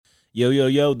Yo, yo,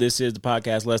 yo, this is the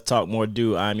podcast Let's Talk More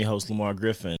Do. I'm your host, Lamar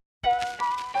Griffin.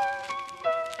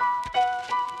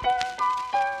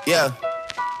 Yeah.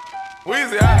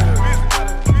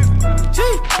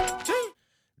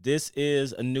 This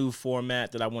is a new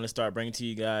format that I want to start bringing to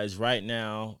you guys right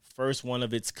now. First one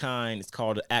of its kind. It's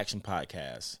called an Action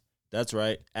Podcast. That's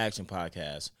right, Action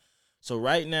Podcast. So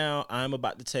right now, I'm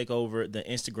about to take over the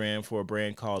Instagram for a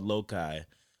brand called Lokai.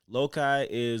 Lokai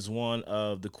is one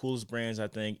of the coolest brands, I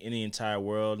think, in the entire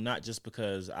world, not just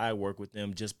because I work with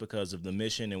them, just because of the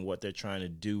mission and what they're trying to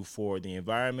do for the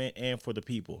environment and for the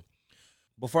people.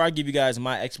 Before I give you guys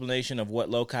my explanation of what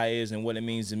Lokai is and what it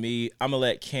means to me, I'm going to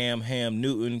let Cam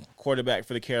Newton, quarterback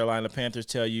for the Carolina Panthers,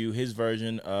 tell you his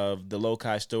version of the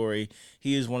Lokai story.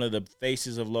 He is one of the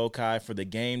faces of Lokai for the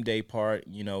game day part.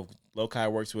 You know, Lokai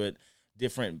works with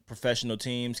different professional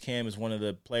teams. Cam is one of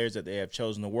the players that they have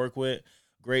chosen to work with.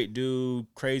 Great dude,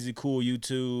 crazy cool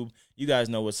YouTube. You guys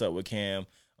know what's up with Cam.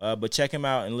 But check him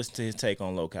out and listen to his take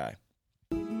on Lokai.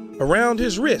 Around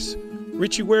his wrist,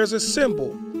 Richie wears a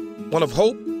symbol, one of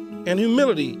hope and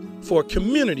humility for a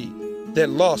community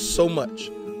that lost so much.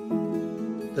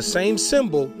 The same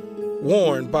symbol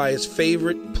worn by his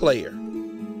favorite player.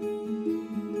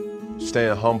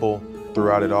 Staying humble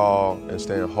throughout it all and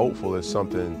staying hopeful is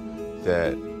something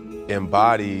that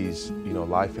embodies,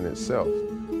 life in itself.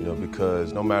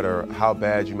 Because no matter how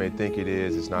bad you may think it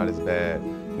is, it's not as bad.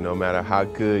 No matter how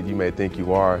good you may think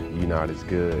you are, you're not as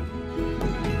good.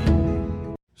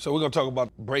 So we're going to talk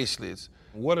about bracelets.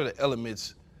 What are the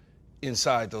elements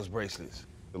inside those bracelets?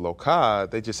 The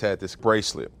Lokai, they just had this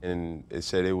bracelet, and it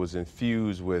said it was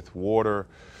infused with water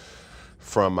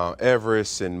from Mount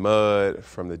Everest and mud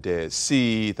from the Dead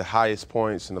Sea, the highest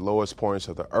points and the lowest points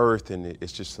of the earth, and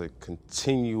it's just a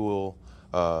continual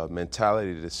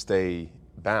mentality to stay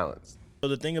balanced. So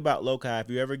the thing about Lokai, if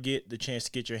you ever get the chance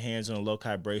to get your hands on a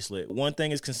Lokai bracelet, one thing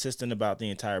is consistent about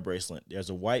the entire bracelet. There's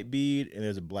a white bead and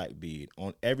there's a black bead.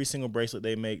 On every single bracelet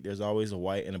they make, there's always a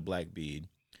white and a black bead.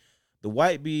 The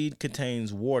white bead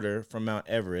contains water from Mount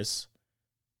Everest,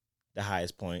 the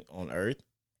highest point on Earth,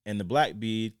 and the black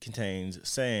bead contains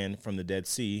sand from the Dead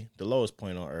Sea, the lowest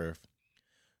point on Earth.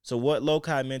 So what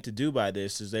Lokai meant to do by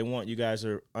this is they want you guys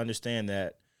to understand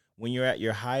that when you're at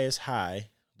your highest high,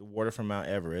 the water from Mount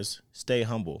Everest, stay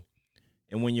humble.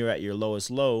 And when you're at your lowest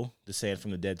low, the sand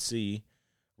from the Dead Sea,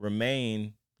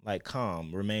 remain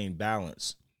calm, remain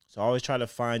balanced. So always try to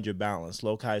find your balance.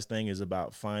 Lokai's thing is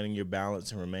about finding your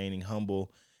balance and remaining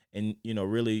humble and,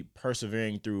 really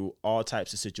persevering through all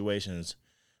types of situations.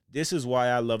 This is why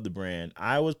I love the brand.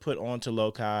 I was put onto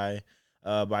Lokai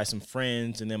by some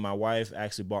friends, and then my wife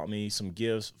actually bought me some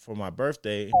gifts for my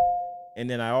birthday. And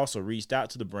then I also reached out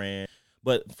to the brand.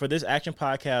 But for this Action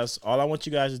Podcast, all I want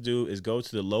you guys to do is go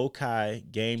to the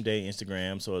Lokai Game Day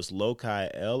Instagram. So it's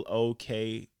Lokai,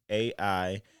 Lokai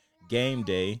Game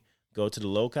Day. Go to the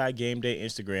Lokai Game Day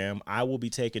Instagram. I will be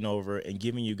taking over and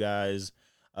giving you guys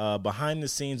behind the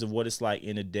scenes of what it's like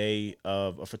in a day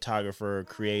of a photographer, a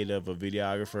creative, a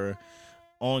videographer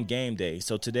on game day.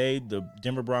 So today, the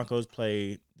Denver Broncos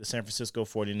play the San Francisco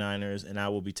 49ers, and I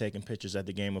will be taking pictures at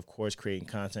the game, of course, creating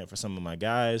content for some of my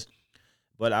guys.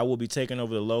 But I will be taking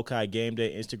over the Lokai Game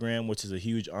Day Instagram, which is a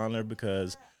huge honor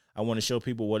because I want to show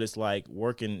people what it's like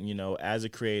working, as a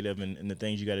creative and the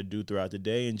things you got to do throughout the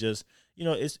day. And just,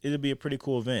 it'll be a pretty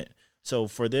cool event. So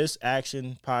for this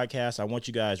Action Podcast, I want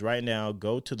you guys right now,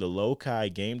 go to the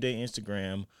Lokai Game Day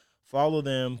Instagram, follow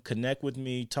them, connect with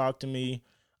me, talk to me.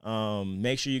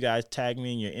 Make sure you guys tag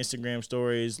me in your Instagram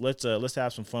stories. Let's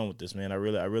have some fun with this, man. I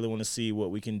really want to see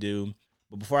what we can do.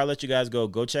 But before I let you guys go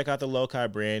check out the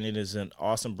Lokai brand. It is an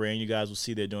awesome brand. You guys will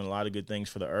see they're doing a lot of good things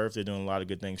for the earth. They're doing a lot of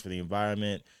good things for the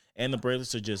environment. And the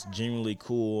bracelets are just genuinely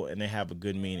cool, and they have a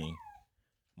good meaning.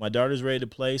 My daughter's ready to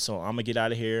play, so I'm going to get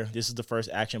out of here. This is the first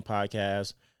Action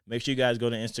Podcast. Make sure you guys go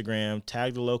to Instagram,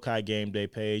 tag the Lokai Game Day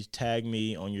page, tag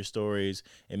me on your stories,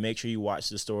 and make sure you watch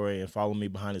the story and follow me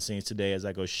behind the scenes today as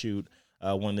I go shoot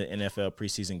one of the NFL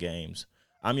preseason games.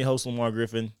 I'm your host, Lamar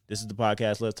Griffin. This is the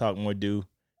podcast Let's Talk More Do.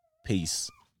 Peace.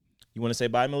 You want to say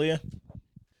bye, Malia?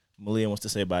 Malia wants to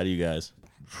say bye to you guys.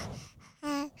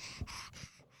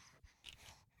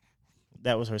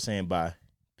 That was her saying bye.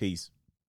 Peace.